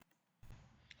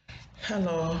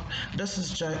Hello, this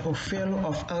is Joy Ophel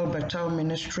of Albertal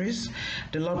Ministries.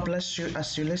 The Lord bless you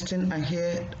as you listen and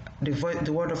hear the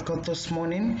word of God this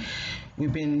morning.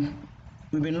 We've been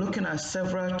looking at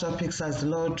several topics as the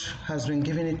Lord has been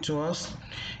giving it to us.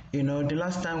 The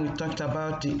last time we talked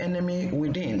about the enemy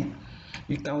within.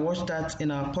 You can watch that in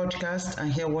our podcast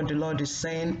and hear what the Lord is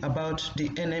saying about the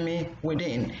enemy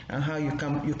within and how you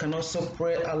can also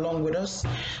pray along with us,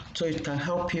 so it can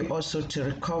help you also to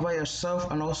recover yourself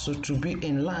and also to be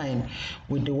in line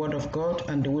with the word of God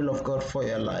and the will of God for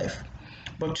your life.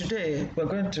 But today we're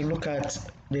going to look at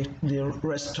the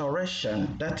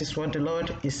restoration. That is what the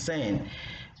Lord is saying.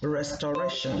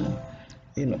 Restoration.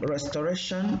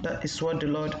 Restoration, that is what the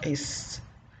Lord is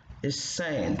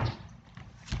saying.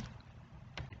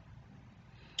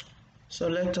 So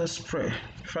let us pray.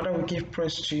 Father, we give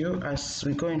praise to you as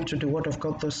we go into the word of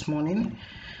God this morning.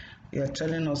 You are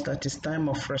telling us that it's time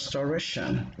of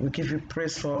restoration. We give you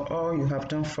praise for all you have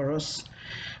done for us.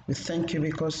 We thank you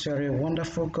because you are a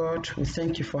wonderful God. We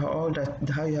thank you for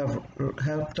how you have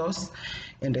helped us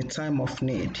in the time of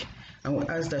need. And we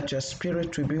ask that your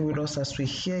spirit will be with us as we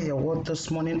hear your word this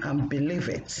morning and believe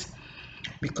it.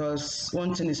 Because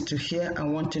one thing is to hear,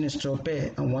 and one thing is to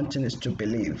obey, and one thing is to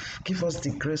believe. Give us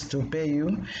the grace to obey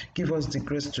you. Give us the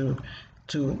grace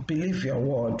to believe your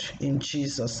word in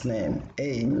Jesus' name.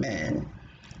 Amen.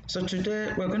 So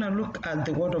today we're going to look at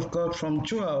the word of God from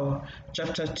Joel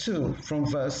chapter 2 from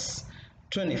verse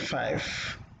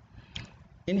 25.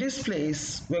 In this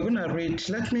place, we're going to read,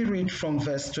 let me read from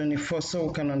verse 24 so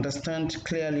we can understand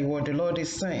clearly what the Lord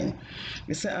is saying.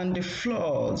 He said, "And the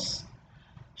floors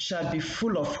shall be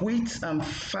full of wheat, and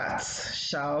fat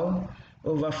shall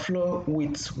overflow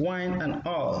with wine and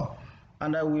oil.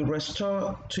 And I will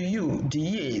restore to you the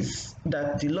years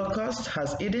that the locust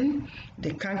has eaten, the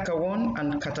cankerworm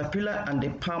and caterpillar and the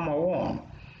palmer worm,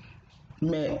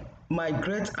 my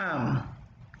great arm,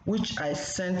 which I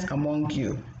sent among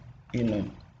you,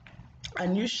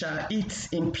 And you shall eat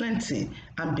in plenty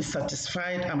and be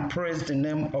satisfied and praise the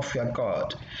name of your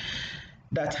God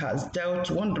that has dealt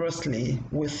wondrously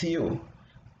with you,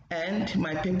 and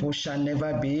my people shall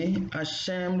never be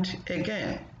ashamed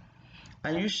again.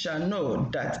 And you shall know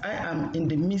that I am in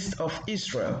the midst of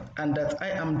Israel, and that I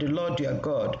am the Lord your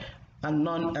God, and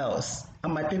none else,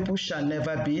 and my people shall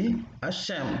never be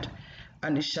ashamed.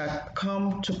 And it shall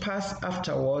come to pass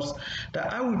afterwards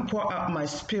that I will pour out my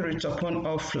spirit upon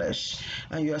all flesh,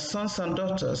 and your sons and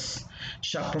daughters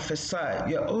shall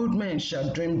prophesy, your old men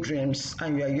shall dream dreams,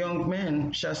 and your young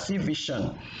men shall see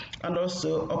vision. And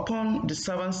also upon the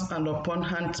servants and upon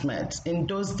handmaids, in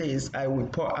those days I will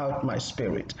pour out my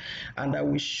spirit, and I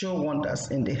will show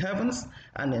wonders in the heavens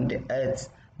and in the earth,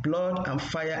 blood and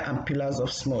fire and pillars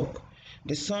of smoke.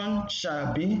 The sun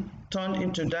shall be turned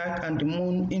into dark and the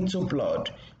moon into blood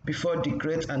before the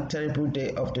great and terrible day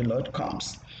of the Lord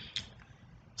comes."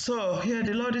 So here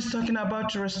the Lord is talking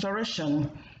about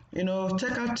restoration.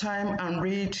 Take our time and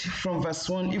read from verse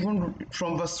 1, even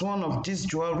from verse 1 of this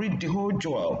Joel, read the whole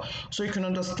Joel, so you can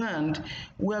understand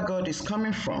where God is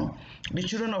coming from. The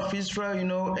children of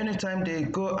Israel, anytime they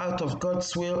go out of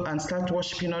God's will and start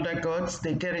worshiping other gods,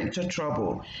 they get into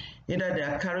trouble. Either they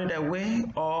are carried away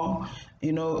or,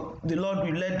 the Lord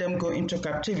will let them go into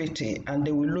captivity and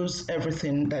they will lose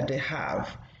everything that they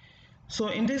have. So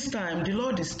in this time, the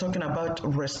Lord is talking about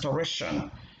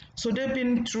restoration. So they've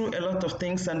been through a lot of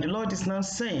things, and the Lord is now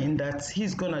saying that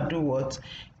he's going to do what?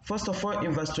 First of all,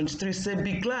 in verse 23, say,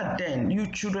 "Be glad then,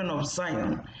 you children of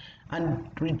Zion, and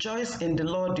rejoice in the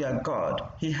Lord your God.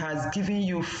 He has given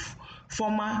you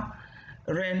former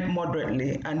rain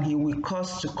moderately, and he will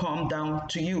cause to come down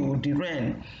to you the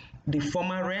rain, the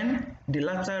former rain, the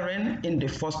latter rain in the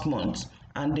first month,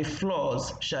 and the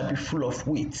floors shall be full of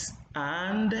wheat,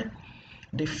 and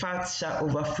the fat shall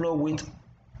overflow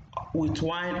with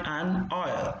wine and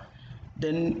oil."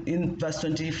 Then in verse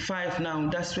 25 now,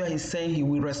 that's where he's saying he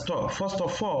will restore. First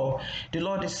of all, the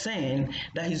Lord is saying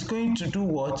that he's going to do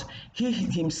what? He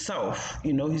himself,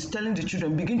 he's telling the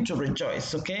children, begin to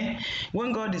rejoice, okay?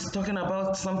 When God is talking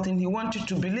about something, he wants you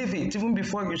to believe it even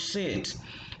before you see it.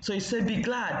 So he said, be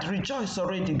glad, rejoice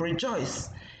already, rejoice.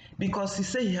 Because he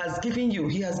said he has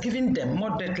given them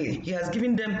moderately, he has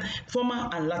given them former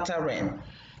and latter rain,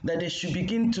 that they should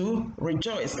begin to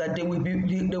rejoice, that they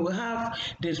will have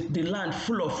the land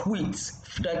full of wheat,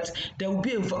 that there will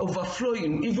be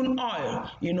overflowing, even oil,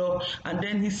 And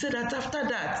then he said that after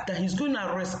that he's going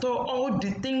to restore all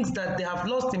the things that they have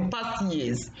lost in past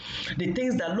years, the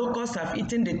things that locusts have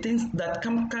eaten, the things that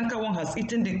cankerworm has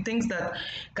eaten, the things that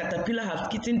caterpillar has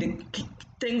eaten, the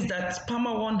things that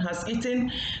Palmer One has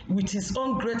eaten, with his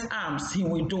own great arms, he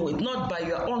will do it, not by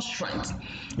your own strength.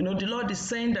 You know, the Lord is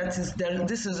saying that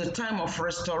this is a time of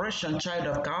restoration, child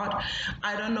of God.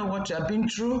 I don't know what you have been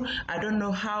through. I don't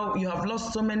know how you have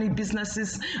lost so many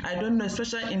businesses. I don't know,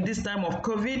 especially in this time of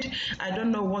COVID. I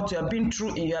don't know what you have been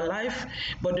through in your life,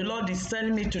 but the Lord is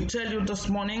telling me to tell you this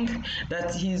morning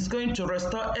that he is going to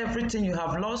restore everything you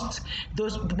have lost,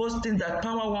 those things that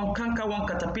Palmer One, Canker One,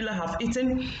 Caterpillar have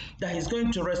eaten, that he's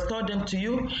going to restore them to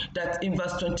you. That in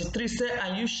verse 23 say,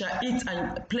 and you shall eat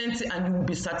and plenty, and you will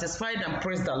be satisfied, and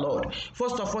praise the Lord.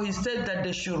 First of all, he said that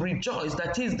they should rejoice,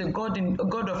 that he is the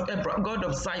God of Abraham, God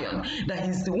of Zion, that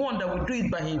he's the one that will do it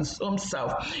by his own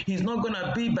self. He's not going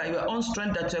to be by your own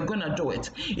strength that you're going to do it.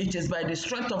 It is by the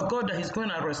strength of God that he's going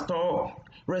to restore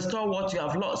what you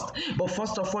have lost. But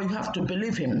first of all, you have to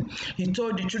believe him. He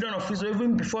told the children of Israel,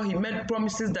 even before he made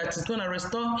promises that he's going to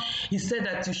restore, he said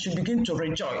that you should begin to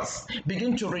rejoice,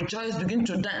 begin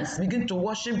to dance, begin to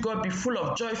worship God, be full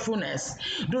of joyfulness.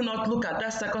 Do not look at that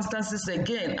circumstances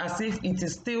again as if it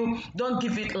is still, don't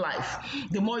give it life.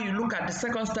 The more you look at the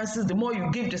circumstances, the more you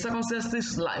give the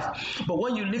circumstances life. But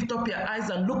when you lift up your eyes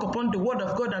and look upon the word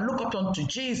of God and look up unto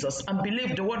Jesus and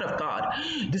believe the word of God,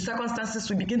 the circumstances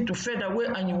will begin to fade away,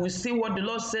 and you will see what the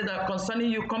Lord said that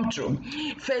concerning you come true.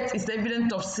 Faith is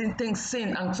evidence of things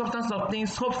seen and substance of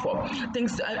things hoped for.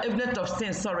 Evidence of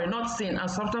sin, not sin, and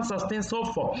substance of things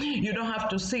hoped for. You don't have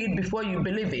to see it before you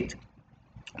believe it.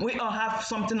 We all have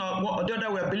something or the other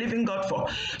we are believing God for.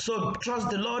 So trust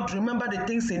the Lord. Remember the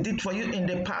things he did for you in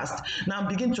the past. Now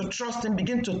begin to trust him,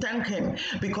 begin to thank him,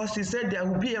 because he said there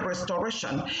will be a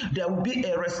restoration. There will be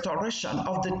a restoration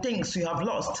of the things you have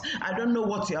lost. I don't know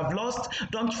what you have lost.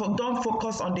 Don't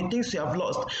focus on the things you have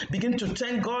lost. Begin to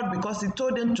thank God, because he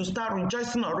told them to start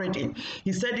rejoicing already.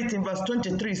 He said it in verse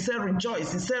 23. He said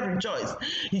rejoice. He said rejoice.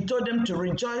 He told them to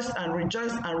rejoice and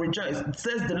rejoice and rejoice. It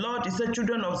says the Lord, he said,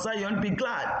 children of Zion, be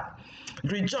glad.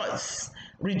 Rejoice.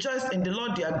 Rejoice in the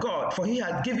Lord your God, for he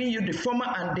has given you the former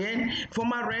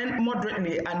rain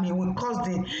moderately, and he will cause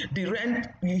the rain,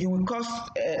 he will cause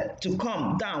to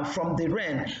come down from the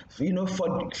rain,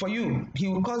 for you. He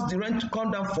will cause the rain to come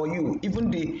down for you,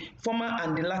 even the former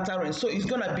and the latter rain. So it's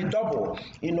going to be double,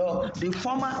 the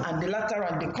former and the latter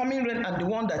rain, the coming rain and the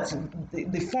one that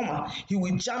the former, he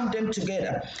will jam them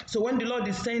together. So when the Lord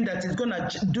is saying that he's going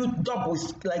to do double,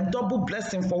 it's like double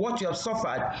blessing for what you have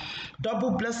suffered, double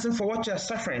blessing for what you have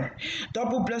suffering,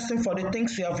 double blessing for the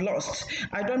things you have lost.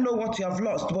 I don't know what you have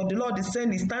lost, but the Lord is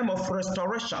saying it's time of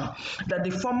restoration, that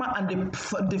the former and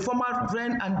the former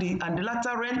rain and the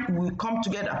latter rain will come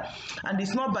together, and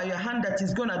it's not by your hand that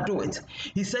he's going to do it.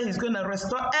 He said he's going to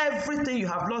restore everything you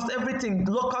have lost, everything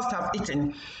locusts have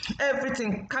eaten,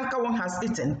 everything cankerworm has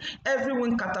eaten,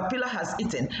 everything caterpillar has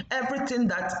eaten, everything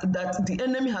that the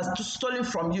enemy has stolen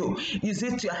from you. Is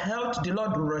it your health? The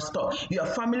Lord will restore. Your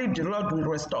family, the Lord will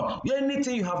restore.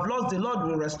 Anything you have lost, the Lord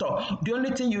will restore. The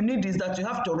only thing you need is that you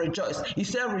have to rejoice. He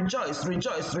said rejoice,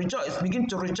 rejoice, rejoice. Begin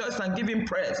to rejoice and give him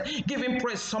praise. Give him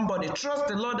praise, somebody. Trust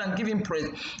the Lord and give him praise.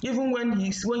 Even when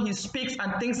he speaks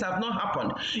and things have not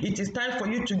happened, it is time for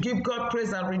you to give God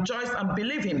praise and rejoice and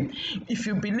believe him. If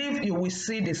you believe, you will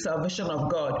see the salvation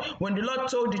of God. When the Lord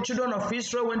told the children of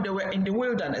Israel when they were in the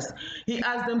wilderness, he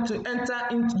asked them to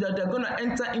that they're going to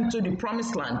enter into the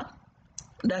promised land,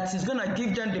 that he's going to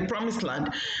give them the promised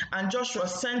land. And Joshua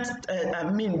sent,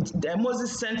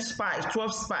 Moses sent spies,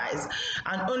 12 spies,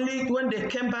 and only when they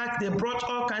came back, they brought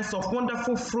all kinds of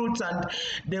wonderful fruits, and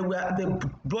they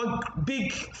brought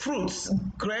big fruits,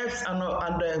 grapes and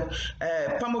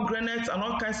pomegranates and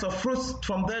all kinds of fruits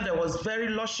from there. That was very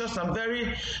luscious and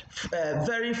very,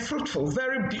 very fruitful,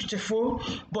 very beautiful.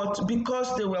 But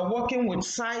because they were walking with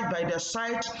side by their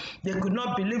side, they could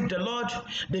not believe the Lord.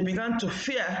 They began to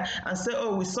fear and say,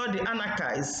 oh, we saw the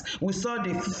Anakites, we saw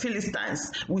the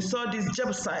Philistines, we saw these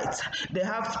Jebusites. They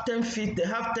have 10 feet, they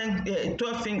have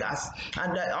 12 fingers,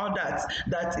 and all that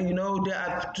they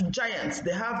are giants.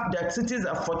 They have, their cities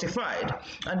are fortified,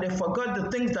 and they forgot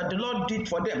the things that the Lord did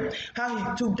for them, how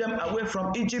he took them away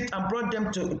from Egypt and brought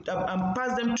them to and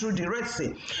passed them through the Red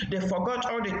Sea. They forgot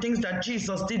all the things that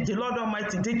Jesus did, the Lord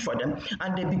Almighty did for them,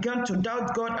 and they began to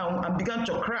doubt God and began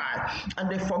to cry, and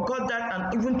they forgot that,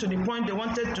 and even to the point they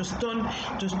wanted to stone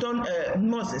to stone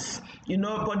Moses, you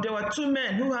know, but there were two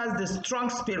men who has the strong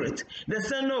spirit. They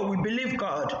said, no, we believe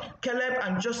God. Caleb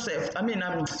and Joshua,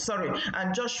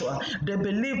 they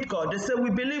believed God. They said, we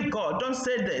believe God. Don't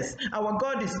say this. Our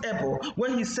God is able.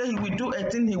 When he said he will do a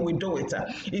thing, he will do it.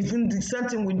 Even the same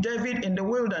thing with David in the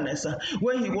wilderness.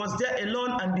 When he was there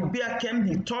alone and the bear came,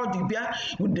 he tore the bear.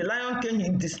 When the lion came, he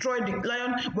destroyed the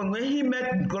lion. But when he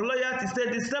met Goliath, he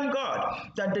said, the same God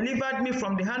that delivered me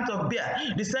from the hands of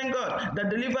bear, the same God that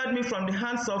delivered me from the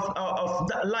hands of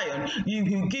that lion,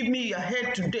 you give me your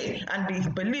head today. And they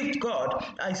believed God.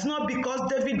 It's not because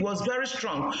David was very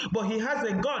strong, but he has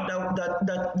a God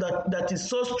that is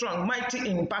so strong, mighty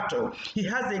in battle. He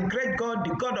has a great God,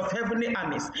 the God of heavenly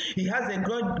armies. He has a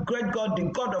great God, the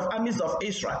God of armies of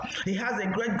Israel. He has a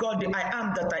great God, the I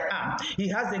am that I am. He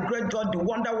has a great God, the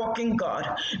wonder-working God.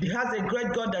 He has a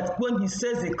great God that when he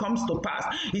says it comes to pass.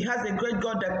 He has a great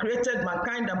God that created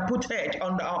mankind and put head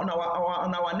on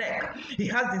our neck. He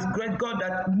has this great God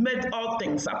that made all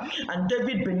things. And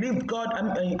David believed God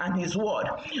and his word.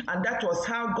 And that was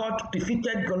how God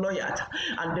defeated Goliath.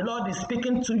 And the Lord is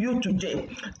speaking to you today,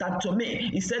 that to me,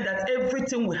 he said that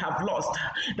everything we have lost,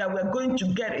 that we're going to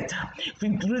get it. If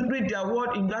you read their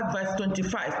word in that verse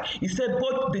 25, he said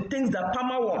both the things that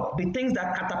palmerworm, the things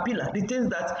that caterpillar, the things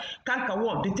that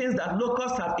cankerworm, the things that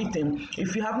locusts have eaten.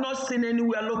 If you have not seen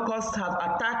anywhere locusts have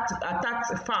attacked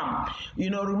a farm, you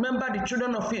know, remember the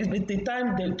children of Israel, the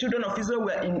time the children of Israel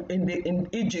were in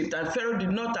Egypt, and Pharaoh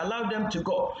did not allow them to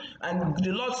go, and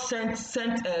the Lord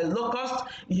sent a locust.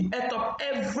 He ate up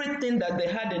everything that they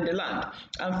had in the land,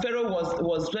 and Pharaoh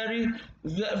was very,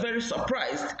 very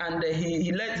surprised, and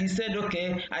he said,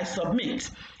 okay, I submit.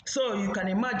 So you can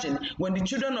imagine when the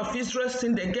children of Israel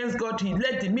sinned against God, he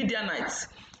let the Midianites,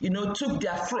 you know, took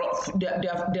their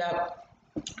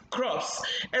crops,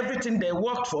 everything they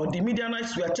worked for, the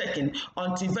Midianites were taken,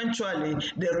 until eventually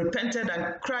they repented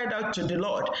and cried out to the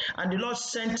Lord, and the Lord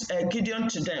sent Gideon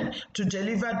to them to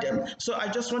deliver them. So I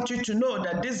just want you to know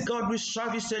that this God we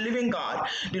serve is a living God.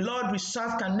 The Lord we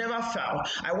serve can never fail.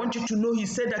 I want you to know he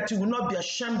said that you will not be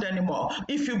ashamed anymore.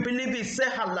 If you believe it, say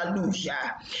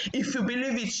hallelujah. If you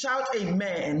believe it, shout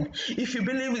amen. If you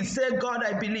believe it, say God,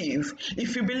 I believe.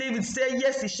 If you believe it, say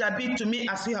yes, it shall be to me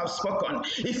as you have spoken.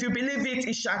 If you believe it,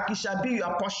 it shall be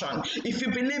your portion. If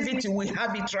you believe it, you will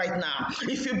have it right now.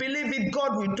 If you believe it,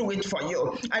 God will do it for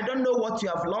you. I don't know what you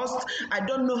have lost. I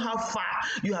don't know how far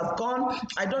you have gone.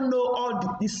 I don't know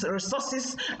all these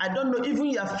resources. I don't know,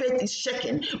 even your faith is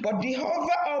shaking. But the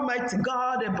Almighty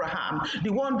God, Abraham,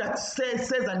 the one that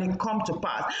says and it come to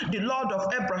pass. The Lord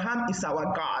of Abraham is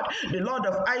our God. The Lord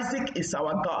of Isaac is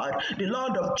our God. The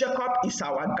Lord of Jacob is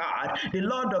our God. The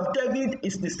Lord of David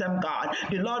is the same God.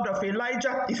 The Lord of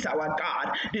Elijah is our God.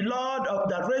 The Lord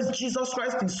that raised Jesus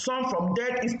Christ, his son from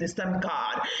dead, is the same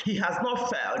God. He has not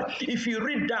failed. If you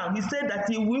read down, he said that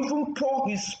he will even pour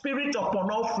his spirit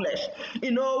upon all flesh.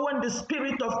 You know, when the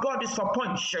spirit of God is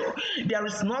upon you, there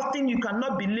is nothing, you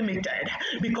cannot be limited,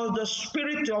 because the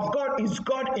spirit of God is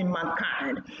God in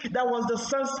mankind. That was the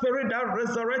same spirit that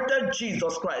resurrected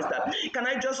Jesus Christ. Can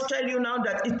I just tell you now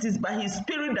that it is by his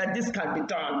spirit that this can be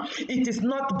done. It is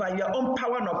not by your own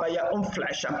power nor by your own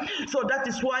flesh. So that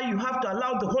is why you have to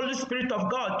allow the Holy Spirit of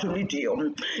God to lead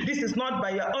you. This is not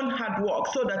by your own hard work,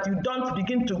 so that you don't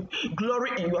begin to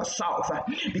glory in yourself,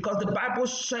 because the Bible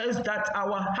says that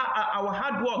our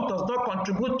hard work does not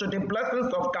contribute to the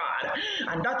blessings of God.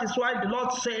 And that is why the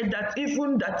Lord said that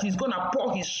even that he's going to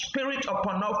pour his spirit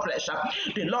upon all flesh.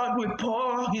 The Lord will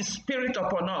pour his spirit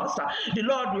upon us. The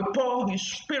Lord will pour his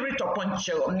spirit upon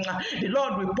you. The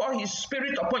Lord will pour his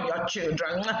spirit upon your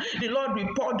children. The Lord will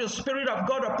pour the spirit of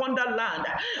God upon that land.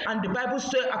 And the Bible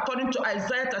says, according to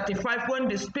Isaiah 35, when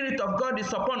the spirit of God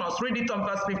is upon us, read it on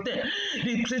verse 15.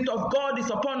 The spirit of God is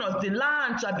upon us, the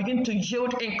land shall begin to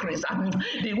yield increase.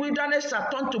 The wilderness shall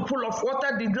turn to pool of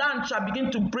water. The land shall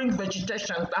begin to bring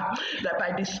vegetation. That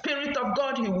by the spirit of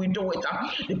God he will do it.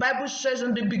 The Bible says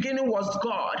in the beginning was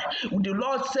God. The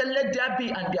Lord said, let there be,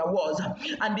 and there was.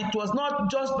 And it was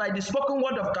not just by the spoken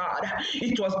word of God,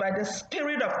 it was by the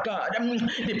spirit of God.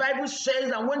 The Bible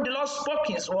says, and when the Lord spoke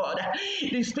his word,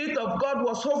 the spirit of God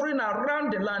was hovering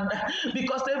around the land,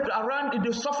 because around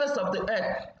the surface of the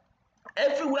earth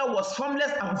everywhere was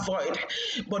formless and void.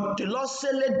 But the Lord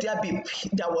said, let there be.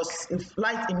 There was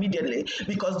light immediately,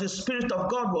 because the Spirit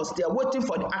of God was there waiting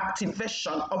for the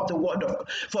activation of the word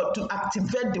to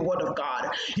activate the word of God.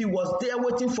 He was there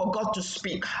waiting for God to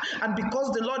speak. And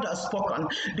because the Lord has spoken,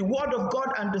 the word of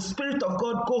God and the Spirit of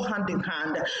God go hand in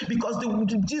hand. Because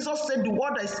Jesus said, the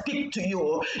word I speak to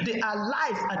you, they are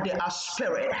life and they are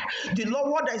spirit. The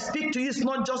Lord word I speak to you is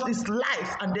not just this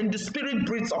life and then the Spirit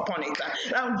breathes upon it.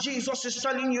 And Jesus Ghost is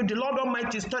telling you, the Lord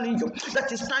Almighty is telling you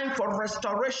that it's time for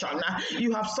restoration.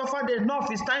 You have suffered enough.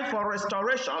 It's time for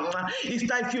restoration. It's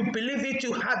time. If you believe it,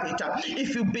 you have it.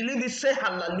 If you believe it, say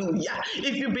hallelujah.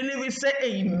 If you believe it, say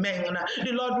amen.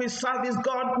 The Lord we serve is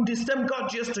God, the same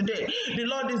God yesterday. The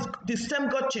Lord is the same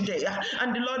God today,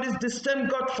 and the Lord is the same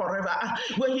God forever.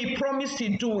 When He promised,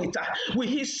 He do it. Will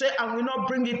He say and will not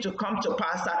bring it to come to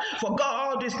pass? For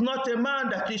God is not a man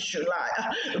that He should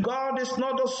lie. God is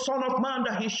not the Son of Man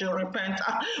that He should repent.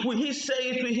 Will He say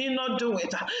it? Will He not do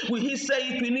it? Will He say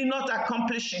it? Will He not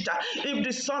accomplish it? If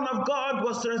the Son of God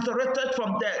was resurrected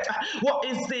from death, what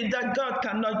is it that God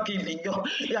cannot give you?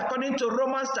 According to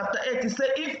Romans chapter 8, He said,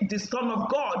 if the Son of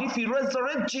God, if He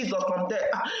resurrects Jesus from death,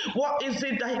 what is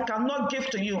it that He cannot give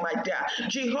to you, my dear?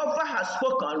 Jehovah has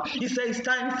spoken. He says it's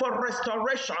time for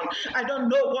restoration. I don't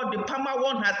know what the palmer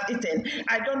one has eaten.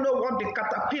 I don't know what the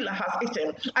caterpillar has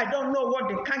eaten. I don't know what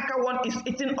the canker one is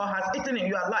eating or has eaten in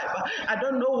your life. I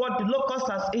don't know what the locust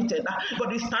has eaten,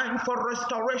 but it's time for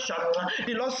restoration.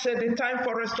 The Lord said the time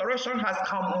for restoration has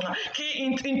come.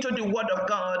 Key into the word of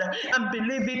God and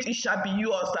believe it, it shall be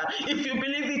yours. If you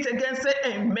believe it again, say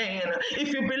amen.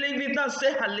 If you believe it now,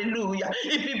 say hallelujah.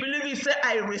 If you believe it, say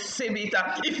I receive it.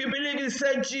 If you believe it,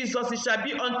 say Jesus, it shall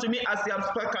be unto me as He has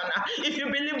spoken. If you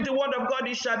believe the word of God,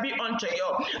 it shall be unto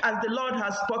you as the Lord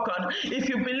has spoken. If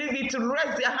you believe it,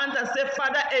 raise your hand and say,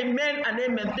 Father, amen and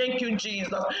amen. Thank you,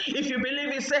 Jesus. If you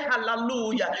believe it, say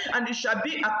hallelujah, and it shall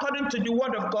be according to the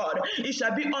word of God. It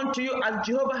shall be unto you as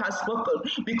Jehovah has spoken,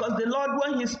 because the Lord,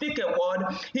 when He speak a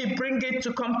word, He bring it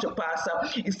to come to pass.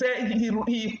 He said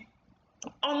he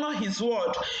honor His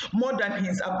word more than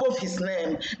above His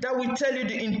name. That will tell you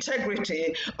the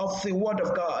integrity of the word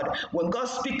of God. When God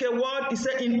speak a word, He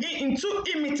said in two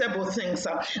immutable things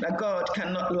that God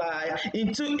cannot lie.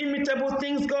 In two immutable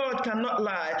things God cannot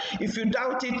lie. If you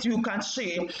doubt it, you can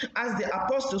see, as the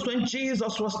apostles, when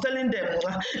Jesus was telling them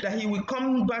that He will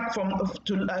come back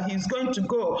He's going to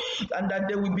go, and that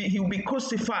He will be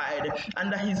crucified,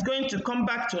 and that He's going to come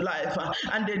back to life,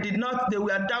 and they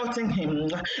were doubting Him,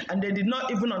 and they did not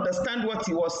even understand what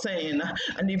He was saying,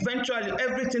 and eventually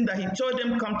everything that He told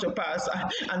them come to pass.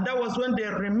 And that was when they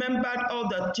remembered all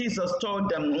that Jesus told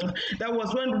them. That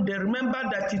was when they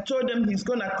remembered that He told them He's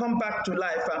going to come back to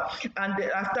life, and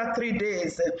after 3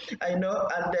 days,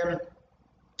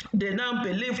 they now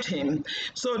believed Him.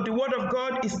 So the word of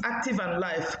God is active and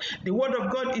life. The word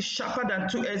of God is sharper than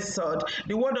two-edged sword.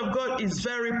 The word of God is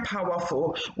very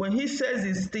powerful. When He says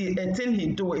it's a thing, He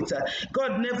do it.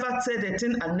 God never said a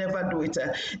thing and never do it.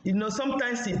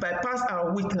 Sometimes He bypass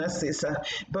our weaknesses,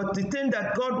 but the thing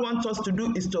that God wants us to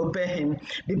do is to obey Him.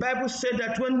 The Bible said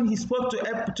that when He spoke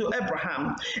to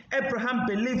Abraham, Abraham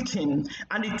believed Him,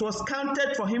 and it was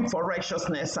counted for him for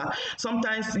righteousness.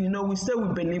 Sometimes, we say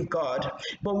we believe God,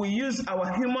 but we use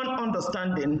our human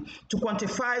understanding to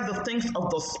quantify the things of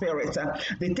the Spirit.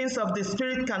 The things of the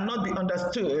Spirit cannot be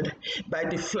understood by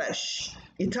the flesh.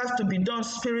 It has to be done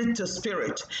spirit to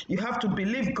spirit. You have to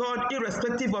believe God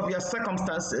irrespective of your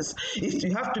circumstances.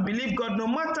 You have to believe God no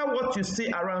matter what you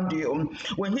see around you.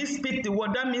 When He speaks the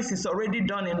word, that means it's already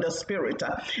done in the spirit.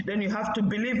 Then you have to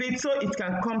believe it so it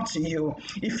can come to you.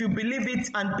 If you believe it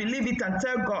and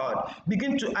tell God,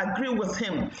 begin to agree with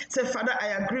Him. Say, Father, I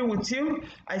agree with you.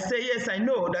 I say, yes, I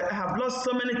know that I have lost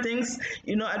so many things.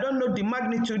 I don't know the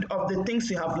magnitude of the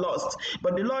things you have lost.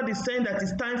 But the Lord is saying that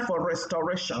it's time for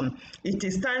restoration. It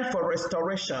is time for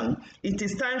restoration. It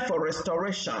is time for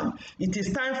restoration. It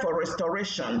is time for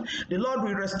restoration. The Lord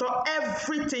will restore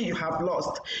everything you have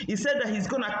lost. He said that He's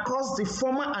going to cause the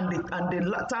former and the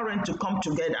latter rain to come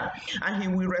together, and He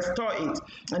will restore it.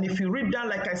 And if you read that,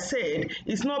 like I said,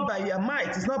 it's not by your might,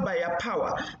 it's not by your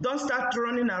power. Don't start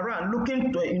running around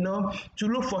looking to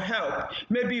look for help.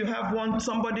 Maybe you have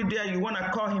somebody there, you want to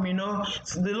call him,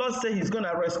 So the Lord said He's going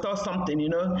to restore something,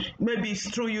 Maybe it's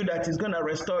through you that He's going to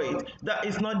restore it. That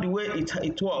is not the way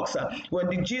it works. When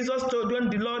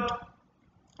the Lord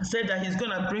said that He's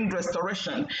going to bring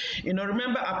restoration.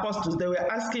 Remember apostles, they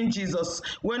were asking Jesus,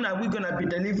 when are we going to be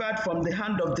delivered from the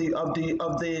hand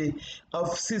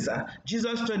of Caesar?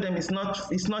 Jesus told them, it's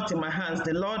not in my hands.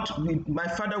 The Lord, my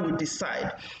Father will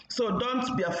decide. So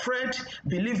don't be afraid.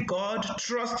 Believe God,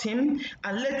 trust Him,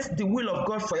 and let the will of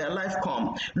God for your life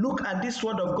come. Look at this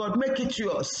word of God. Make it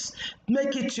yours.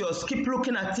 Make it yours. Keep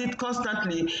looking at it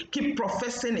constantly. Keep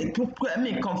professing it.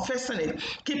 Confessing it.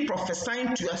 Keep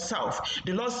prophesying to yourself.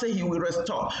 The Lord Lord said he will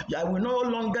restore. I will no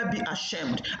longer be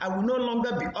ashamed. I will no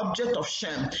longer be object of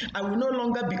shame. I will no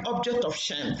longer be object of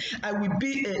shame. I will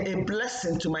be a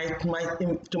blessing to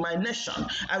my nation.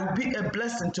 I will be a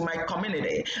blessing to my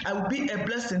community. I will be a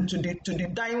blessing to the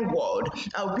dying world.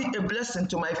 I will be a blessing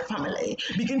to my family.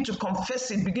 Begin to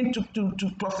confess it. Begin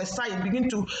to prophesy it. Begin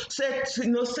to say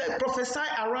prophesy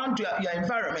around your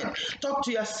environment. Talk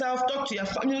to yourself. Talk to your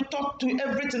family. Talk to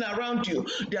everything around you.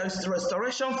 There is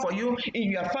restoration for you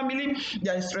in your family.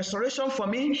 There is restoration for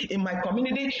me in my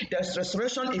community. There is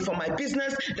restoration for my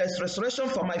business. There is restoration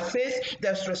for my faith.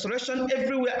 There is restoration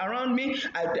everywhere around me.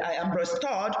 I am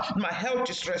restored. My health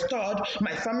is restored.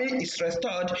 My family is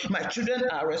restored. My children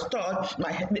are restored.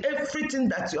 Everything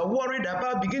that you're worried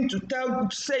about, begin to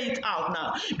say it out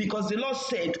now. Because the Lord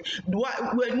said,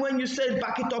 when you said,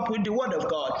 back it up with the word of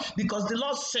God. Because the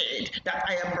Lord said that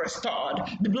I am restored.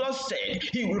 The Lord said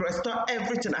he will restore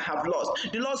everything I have lost.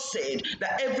 The Lord said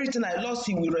that everything I lost,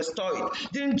 he will restore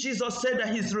it. Didn't Jesus say that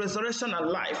his resurrection and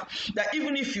life, that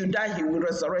even if you die, he will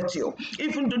resurrect you.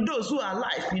 Even to those who are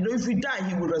alive, if you die,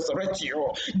 he will resurrect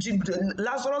you.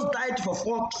 Lazarus died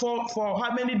for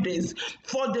how many days?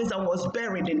 4 days and was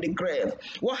buried in the grave.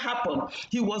 What happened?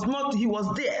 He was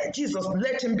there. Jesus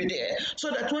let him be there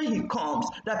so that when he comes,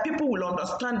 that people will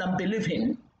understand and believe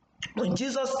him. When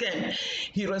Jesus came,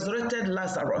 he resurrected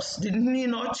Lazarus. Didn't he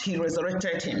not? He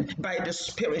resurrected him by the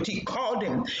Spirit. He called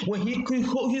him. When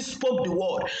he spoke the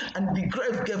word and the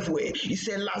grave gave way, he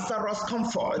said, Lazarus, come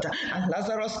forth. And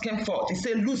Lazarus came forth. He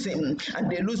said, lose him. And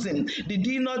they lose him.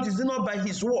 Is it not by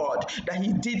his word that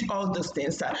he did all those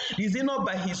things? Is it not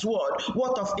by his word?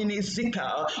 What of in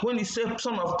Ezekiel, when he said,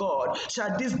 Son of God,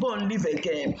 shall this bone live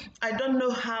again? I don't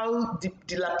know how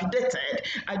dilapidated,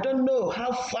 I don't know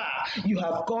how far you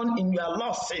have gone in your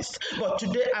losses, but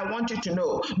today I want you to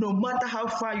know, no matter how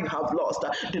far you have lost,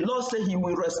 the Lord said he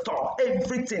will restore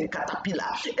everything caterpillar,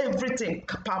 everything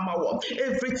palmerworm,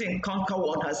 everything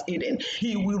cankerworm has eaten.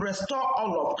 He will restore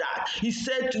all of that. He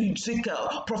said to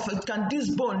Ezekiel, prophet, can this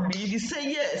bone live? He said,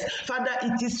 yes, Father,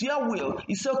 it is your will.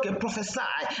 He said, okay, prophesy.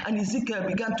 And Ezekiel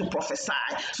began to prophesy.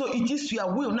 So it is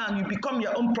your will now. You become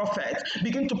your own prophet.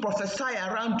 Begin to prophesy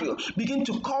around you. Begin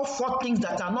to call forth things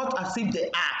that are not as if they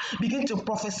are. Begin to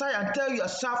prophesy and tell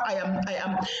yourself, I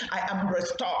am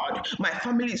restored. My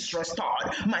family is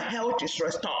restored. My health is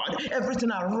restored.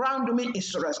 Everything around me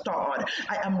is restored.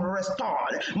 I am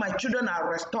restored. My children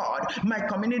are restored. My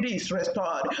community is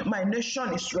restored. My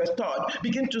nation is restored.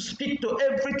 Begin to speak to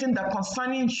everything that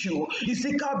concerning you.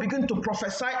 Ezekiel begin to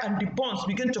prophesy and the bones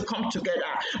begin to come together.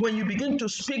 When you begin to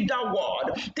speak that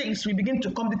word, things will begin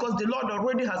to come because the Lord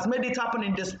already has made it happen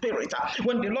in the spirit.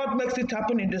 When the Lord makes it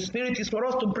happen in the spirit, it's for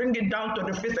us to bring it down to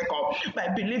the physical by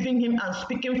believing him and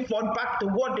speaking forth back the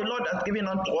word the Lord has given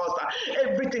unto us.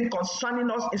 Everything concerning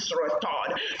us is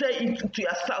restored. Say it to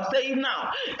yourself. Say it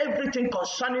now. Everything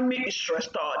concerning me is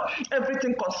restored.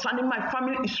 Everything concerning my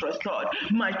family is restored.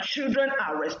 My children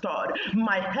are restored.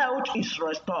 My health is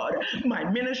restored. My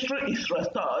ministry is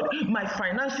restored. My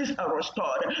finances are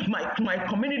restored. My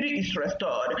community is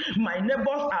restored. My neighbors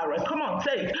are restored. Come on,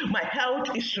 say it. My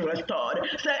health is restored.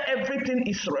 Say everything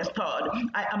is restored.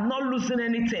 I am not losing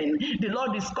anything. The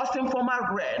Lord is causing former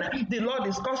rain. The Lord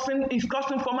is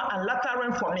causing former and latter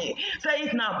rain for me. Say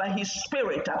it now by his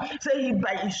spirit. Say it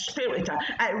by his spirit.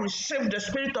 I receive the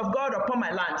spirit of God upon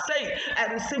my land. Say it. I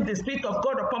receive the spirit of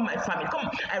God upon my family. Come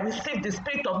on. I receive the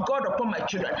spirit of God upon my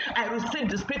children. I receive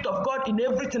the spirit of God in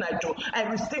everything I do. I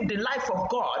receive the life of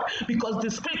God because the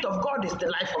spirit of God is the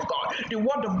life of God. The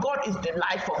word of God is the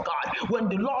life of God. When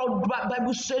the Lord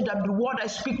Bible said that the word I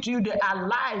speak to you, they are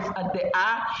life and they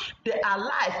are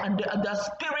life and they are the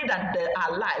spirit and they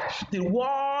are life. The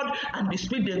word and the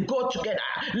spirit, they go together.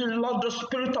 Let the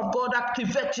spirit of God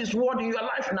activate his word in your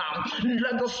life now.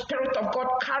 Let the spirit of God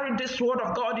carry this word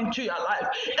of God into your life.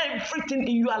 Everything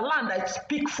in your land I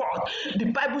speak forth. The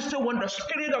Bible says when the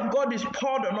spirit of God is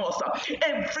poured on us,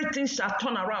 everything shall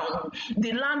turn around.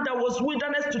 The land that was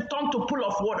wilderness to turn to pool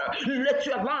of water. Let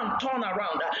your land turn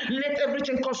around. Let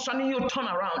everything concerning you turn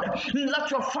around.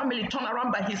 Let your family turn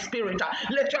around by his spirit.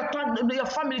 Let your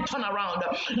family turn around.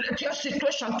 Let your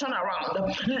situation turn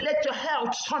around. Let your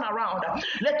health turn around.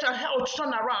 Let your health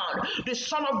turn around. The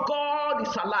Son of God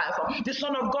is alive. The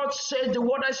Son of God says, the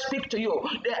word I speak to you,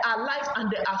 they are life and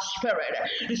they are spirit.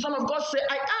 The Son of God said,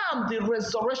 I am the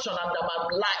resurrection and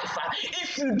the life.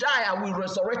 If you die, I will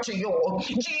resurrect you.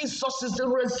 Jesus is the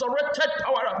resurrected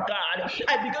power of God.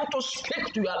 I began to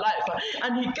speak to your life,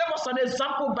 and he gave us an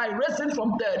example by raising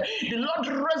from dead. The Lord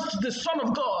raised the Son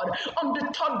of God on the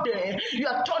the third day,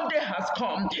 your third day has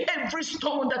come. Every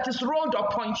stone that is rolled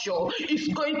upon you is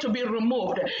going to be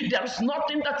removed. There is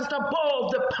nothing that is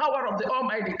above the power of the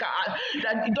Almighty God.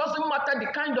 That it doesn't matter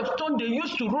the kind of stone they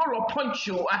used to roll upon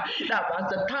you. That as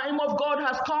the time of God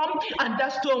has come, and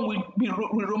that stone will be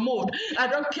removed. I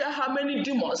don't care how many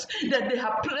demons that they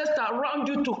have placed around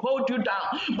you to hold you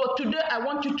down. But today I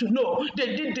want you to know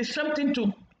they did the same thing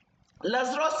to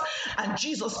Lazarus, and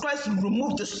Jesus Christ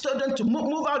removed the stone to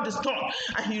move out the stone,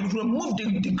 and he removed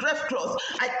the grave clothes.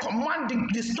 I command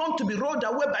the stone to be rolled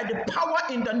away by the power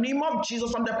in the name of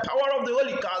Jesus, and the power of the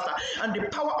Holy Ghost, and the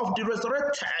power of the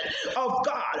resurrected of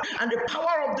God, and the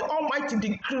power of the Almighty,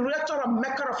 the creator and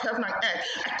maker of heaven and earth.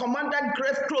 I command that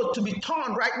grave cloth to be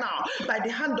torn right now by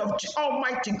the hand of the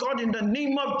Almighty God in the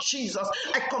name of Jesus.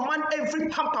 I command every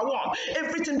pamper worm,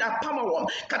 everything that palmer worm,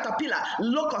 caterpillar,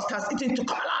 locust has eaten to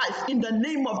come alive in the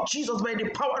name of Jesus by the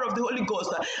power of the Holy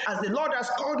Ghost. As the Lord has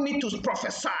called me to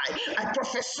prophesy, I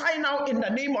prophesy now in the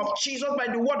name of Jesus by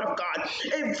the word of God.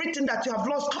 Everything that you have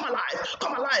lost, come alive,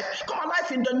 come alive, come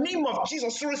alive in the name of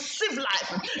Jesus. Receive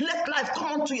life. Let life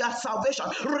come unto your salvation.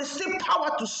 Receive power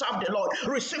to serve the Lord.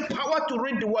 Receive power to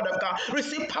read the word of God.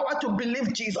 Receive power to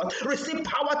believe Jesus. Receive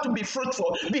power to be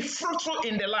fruitful. Be fruitful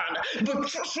in the land. Be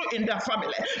fruitful in the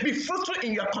family. Be fruitful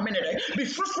in your community. Be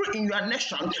fruitful in your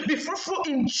nation. Be fruitful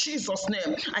in Jesus'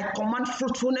 name. I command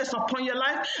fruitfulness upon your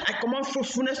life. I command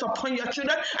fruitfulness upon your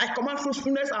children. I command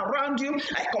fruitfulness around you.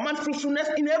 I command fruitfulness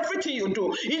in everything you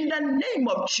do. In the name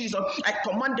of Jesus, I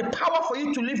command the power for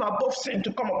you to live above sin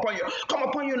to come upon you. Come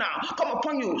upon you now. Come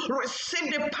upon you.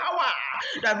 Receive the power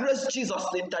that raised Jesus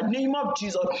in the name of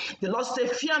Jesus. The Lord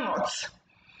said, fear not.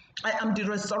 I am the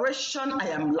resurrection. I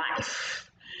am life.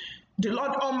 The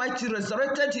Lord Almighty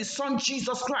resurrected his son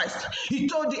Jesus Christ. He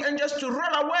told the angels to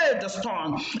roll away the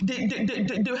stone.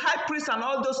 The high priest and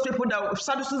all those people that were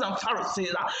Sadducees and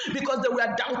Pharisees, because they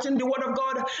were doubting the word of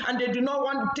God, and they do not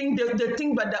want to think, they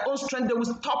think by their own strength they will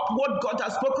stop what God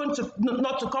has spoken to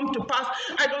not to come to pass.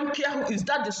 I don't care who is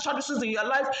that, the Sadducees in your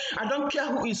life. I don't care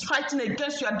who is fighting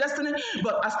against your destiny,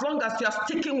 but as long as you are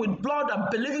sticking with blood and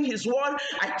believing his word,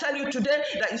 I tell you today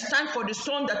that it's time for the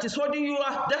stone that is holding your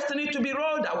destiny to be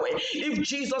rolled away. If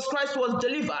Jesus Christ was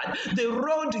delivered, they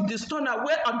rolled the stone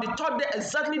away on the third day,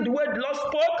 exactly the way the Lord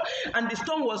spoke, and the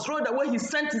stone was rolled away. He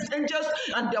sent his angels,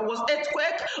 and there was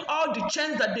earthquake. All the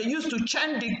chains that they used to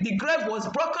chain the grave was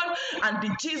broken,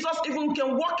 and Jesus even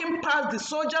came walking past the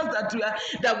soldiers that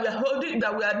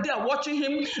were there watching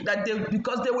him.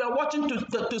 Because they were watching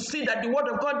to see that the word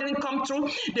of God didn't come through.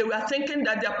 They were thinking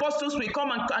that the apostles will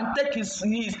come and take his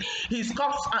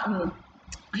corpse and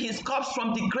his corpse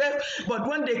from the grave, but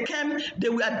when they came, they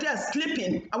were there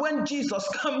sleeping. And when Jesus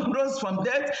rose from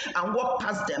death and walked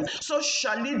past them, so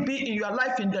shall it be in your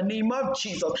life in the name of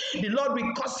Jesus. The Lord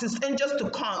will cause his angels to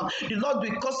come. The Lord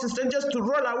will cause his angels to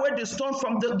roll away the stone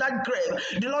from that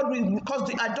grave. The Lord will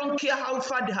cause I don't care how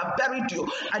far they have buried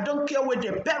you. I don't care where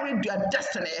they buried your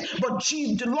destiny. But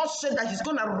the Lord said that he's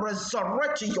going to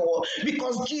resurrect you,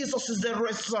 because Jesus is the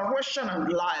resurrection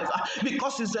and life.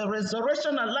 Because he's the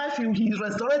resurrection and life, he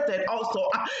resurrected also,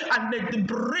 and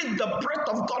breathe the breath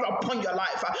of God upon your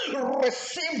life.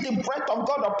 Receive the breath of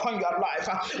God upon your life.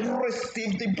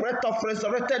 Receive the breath of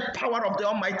resurrected power of the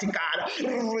Almighty God.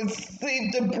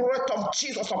 Receive the breath of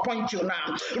Jesus upon you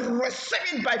now. Receive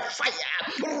it by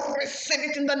fire. Receive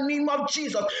it in the name of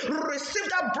Jesus. Receive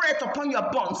that breath upon your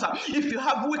bones. If you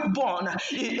have weak bone,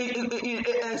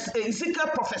 Ezekiel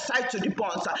prophesied to the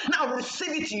bones. Now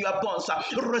receive it in your bones.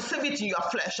 Receive it in your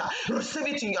flesh. Receive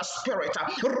it in your spirit.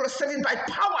 Receive it by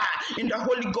power in the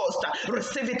Holy Ghost.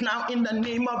 Receive it now in the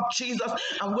name of Jesus.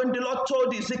 And when the Lord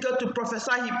told Ezekiel to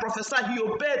prophesy, he prophesied, he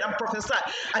obeyed and prophesied.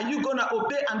 Are you going to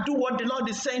obey and do what the Lord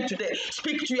is saying today?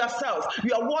 Speak to yourself.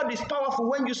 Your word is powerful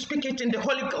when you speak it in the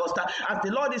Holy Ghost. As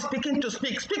the Lord is speaking to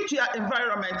speak to your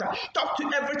environment. Talk to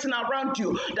everything around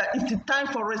you that it's time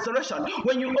for resurrection.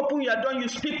 When you open your door, you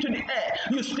speak to the air,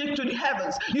 you speak to the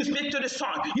heavens, you speak to the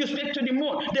sun, you speak to the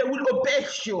moon. They will obey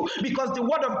you, because the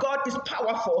word of God is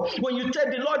powerful. When you tell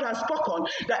the Lord has spoken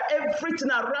that everything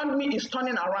around me is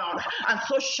turning around, and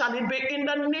so shall it be in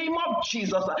the name of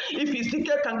Jesus. If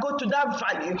Ezekiel can go to that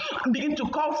valley and begin to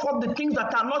call forth the things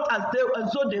that are not as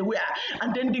though they were,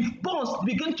 and then the bones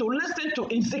begin to listen to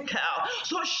Ezekiel,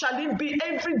 so shall it be.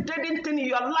 Every dead thing in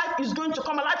your life is going to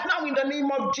come alive now in the name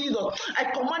of Jesus. I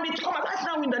command it to come alive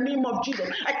now in the name of Jesus.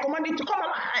 I command it to come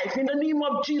alive in the name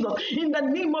of Jesus. In the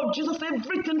name of Jesus,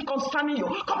 everything concerning you,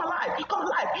 come alive, come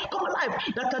alive, come alive.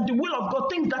 life that are the will of God,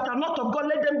 things that are not of God,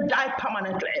 let them die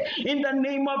permanently. In the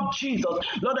name of Jesus.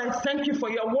 Lord, I thank you for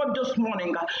your word this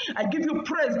morning. I give you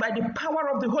praise by the power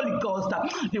of the Holy Ghost,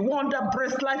 the one that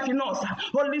breathes life in us.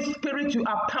 Holy Spirit, you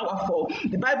are powerful.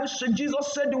 The Bible said,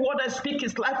 Jesus said, the word I speak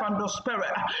is life and the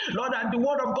spirit. Lord, and the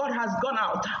word of God has gone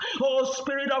out. Oh,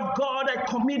 Spirit of God, I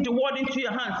commit the word into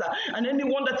your hands. And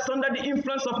anyone that's under the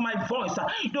influence of my voice,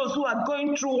 those who are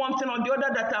going through one thing or the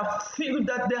other, that have feel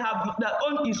that they have their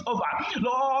own is over.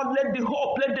 Lord, let the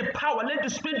hope, let the power, let the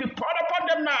spirit be poured upon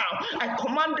them now. I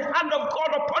command the hand of God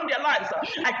upon their lives.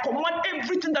 I command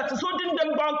everything that is holding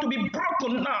them bound to be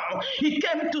broken now. He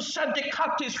came to set the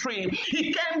captives free. He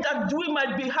came that we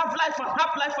might be have life and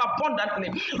have life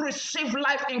abundantly. Receive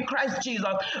life in Christ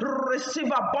Jesus.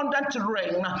 Receive abundant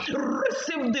rain.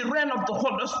 Receive the rain of the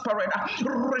Holy Spirit.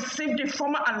 Receive the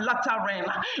former and latter rain.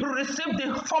 Receive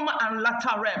the former and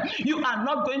latter rain. You are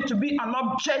not going to be an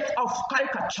object of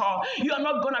caricature. You are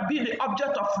not going to be the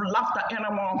object of laughter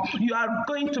anymore. You are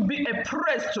going to be a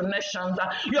praise to nations.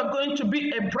 You are going to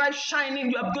be a bright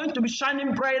shining. You are going to be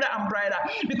shining brighter and brighter,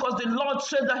 because the Lord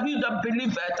said that he that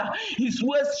believeth, his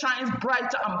ways shines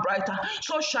brighter and brighter.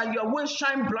 So shall your ways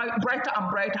shine brighter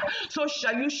and brighter. So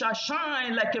shall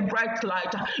shine like a bright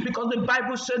light, because the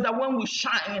Bible said that when we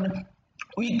shine,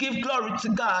 we give glory to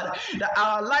God, that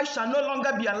our light shall no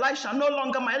longer be a light,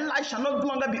 my light shall no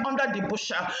longer be under the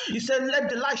bushel. He said, let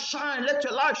the light shine, let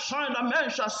your light shine, that men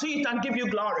shall see it and give you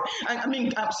glory. And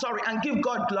give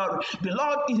God glory. The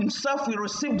Lord himself will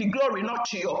receive the glory,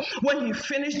 not you. When he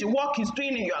finished the work he's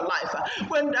doing in your life,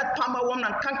 when that palmer worm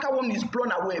and canker worm is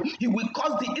blown away, he will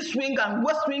cause the east wind and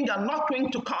west wind and north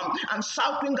wind to come, and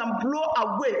south wind, and blow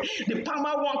away the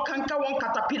palmer worm, canker worm,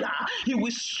 caterpillar. He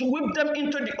will sweep them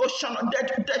into the ocean on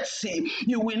Dead Sea.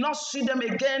 You will not see them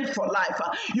again for life.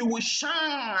 You will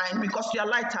shine because your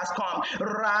light has come.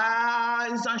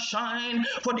 Rise and shine,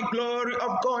 for the glory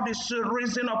of God is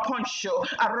risen upon you.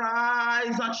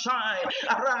 Arise and shine.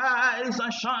 Arise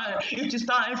and shine. It is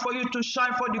time for you to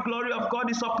shine, for the glory of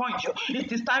God is upon you.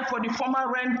 It is time for the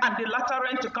former rain and the latter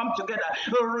rain to come together.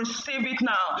 Receive it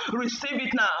now. Receive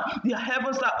it now. The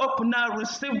heavens are open now.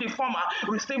 Receive the former.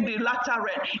 Receive the latter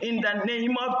rain in the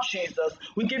name of Jesus.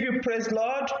 We give you praise,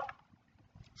 Lord,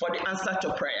 for the answer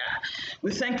to prayer.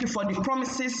 We thank you for the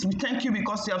promises. We thank you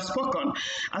because you have spoken.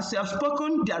 As you have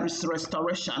spoken, there is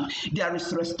restoration. There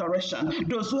is restoration.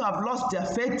 Those who have lost their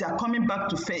faith, they are coming back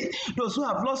to faith. Those who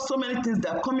have lost so many things, they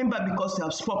are coming back because you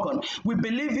have spoken. We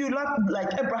believe you like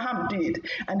Abraham did,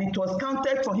 and it was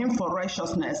counted for him for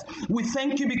righteousness. We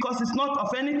thank you because it's not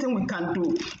of anything we can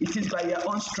do. It is by your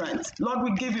own strength. Lord,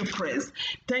 we give you praise.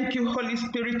 Thank you, Holy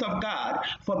Spirit of God,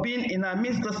 for being in our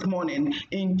midst this morning.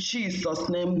 In Jesus'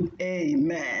 name,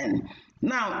 amen.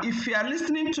 Now, if you are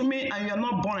listening to me and you are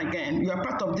not born again, you are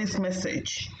part of this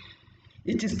message.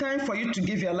 It is time for you to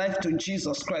give your life to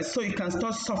Jesus Christ so you can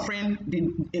stop suffering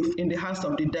in the hands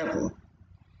of the devil.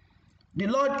 The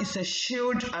Lord is a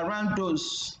shield around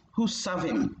those who serve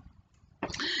him.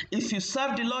 If you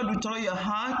serve the Lord with all your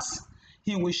heart,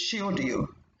 he will shield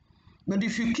you. But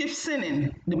if you keep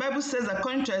sinning, the Bible says,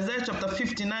 according to Isaiah chapter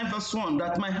 59 verse 1,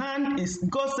 that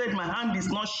God said my hand is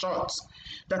not short,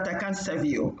 that I can't serve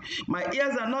you. My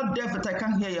ears are not deaf, that I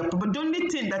can't hear you. But the only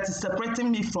thing that is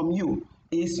separating me from you,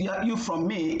 you from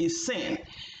me, is sin.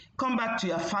 Come back to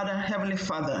your Father, Heavenly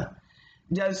Father.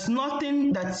 There is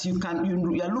nothing that you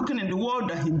are looking in the world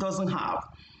that he doesn't have.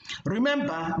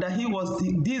 Remember that he was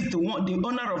the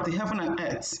owner of the heaven and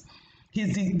earth.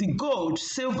 The gold,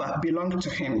 silver belong to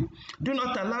him. Do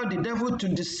not allow the devil to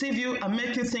deceive you and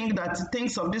make you think that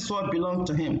things of this world belong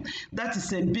to him. That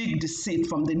is a big deceit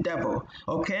from the devil,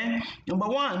 okay? Number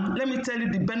one, let me tell you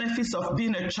the benefits of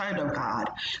being a child of God.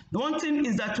 The one thing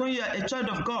is that when you are a child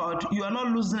of God, you are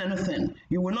not losing anything.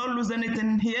 You will not lose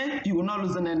anything here. You are not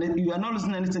losing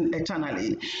anything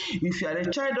eternally. If you are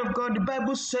a child of God, the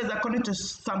Bible says, according to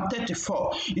Psalm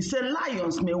 34, it says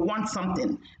lions may want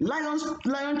something.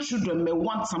 Lion children may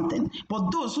want something, but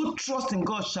those who trust in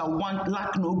God shall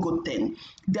lack no good thing.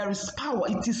 There is power.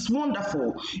 It is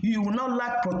wonderful. You will not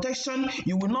lack protection.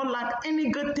 You will not lack any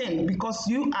good thing because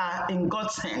you are in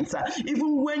God's hands.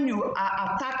 Even when you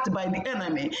are attacked by the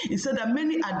enemy, he said that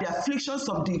many are the afflictions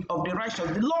of the righteous.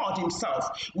 The Lord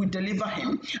himself will deliver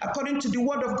him. According to the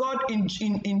word of God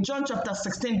in John chapter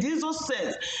 16, Jesus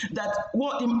says that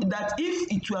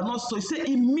if it were not so, he said,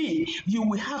 in me you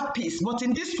will have peace, but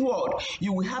in this world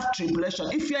you will have tribulation.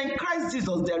 tribulation. If you're in Christ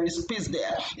Jesus, there is peace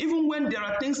there. Even when there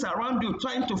are things around you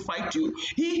trying to fight you,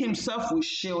 he himself will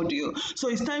shield you. So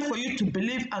it's time for you to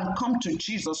believe and come to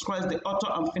Jesus Christ, the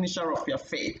author and finisher of your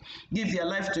faith. Give your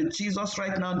life to Jesus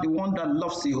right now, the one that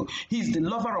loves you. He is the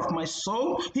lover of my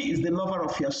soul. He is the lover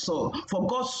of your soul. For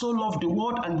God so loved the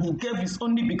world, and he gave his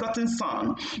only begotten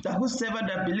Son, that whosoever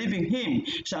that believe in him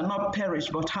shall not perish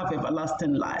but have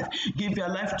everlasting life. Give your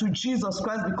life to Jesus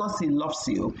Christ because he loves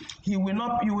you. You will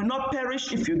not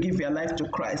perish if you give your life to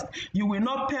Christ. You will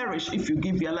not perish if you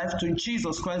give your life to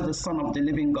Jesus Christ, the Son of the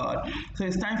living God. So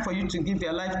it's time for you to give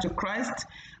your life to Christ.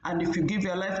 And if you give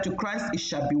your life to Christ, it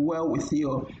shall be well with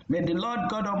you. May the Lord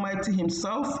God Almighty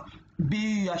himself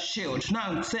be your shield.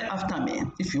 Now say after me,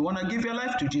 if you want to give your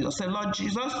life to Jesus, say, Lord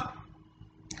Jesus,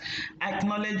 I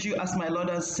acknowledge you as my Lord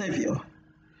and Savior.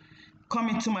 Come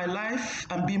into my life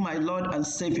and be my Lord and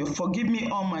Savior. Forgive me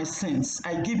all my sins.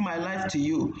 I give my life to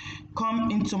you. Come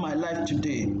into my life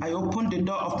today. I open the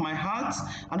door of my heart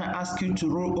and I ask you to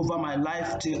rule over my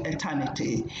life till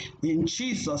eternity. In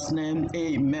Jesus' name,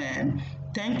 amen.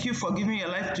 Thank you for giving your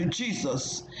life to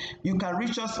Jesus. You can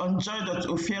reach us on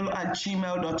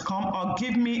joy.ofielo@gmail.com or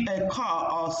give me a call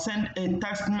or send a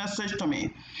text message to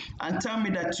me and tell me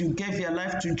that you gave your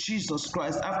life to Jesus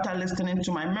Christ after listening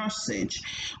to my message.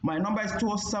 My number is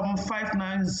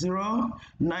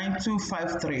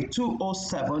 207-590-9253.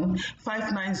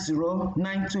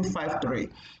 207-590-9253.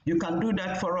 You can do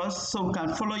that for us so we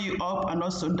can follow you up and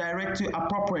also direct you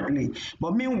appropriately.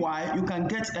 But meanwhile, you can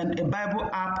get a Bible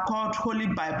app called Holy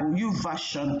Bible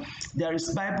YouVersion. There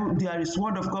is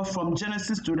Word of God from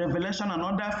Genesis to Revelation and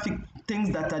other things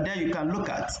that are there you can look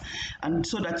at, and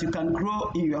so that you can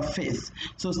grow in your faith.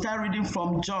 So start reading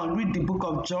from John. Read the book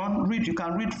of John. You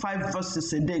can read 5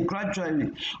 verses a day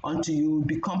gradually until you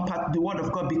become the Word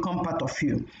of God become part of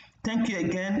you. Thank you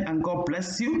again, and God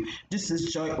bless you. This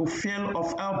is Joy Ofielo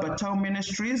of El Bethel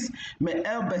Ministries. May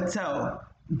El Bethel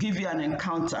give you an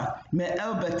encounter. May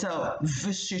El Bethel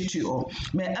visit you.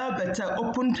 May El Bethel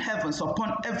open heavens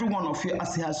upon every one of you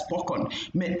as he has spoken.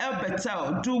 May El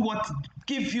Bethel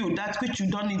give you that which you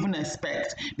don't even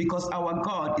expect, because our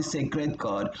God is a great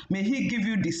God. May he give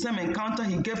you the same encounter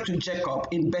he gave to Jacob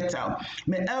in Bethel.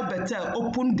 May El Bethel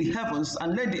open the heavens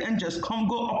and let the angels come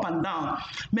go up and down.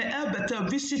 May El Bethel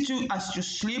visit you as you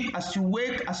sleep, as you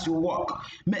wake, as you walk.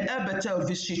 May El Bethel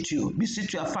visit you,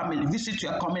 visit your family, visit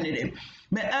your community.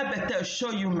 May El Bethel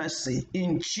show you mercy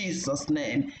in Jesus'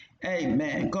 name.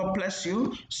 Amen. God bless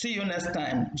you. See you next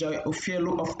time. Joy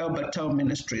Ofielo of El Bethel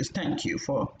Ministries. Thank you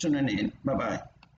for tuning in. Bye-bye.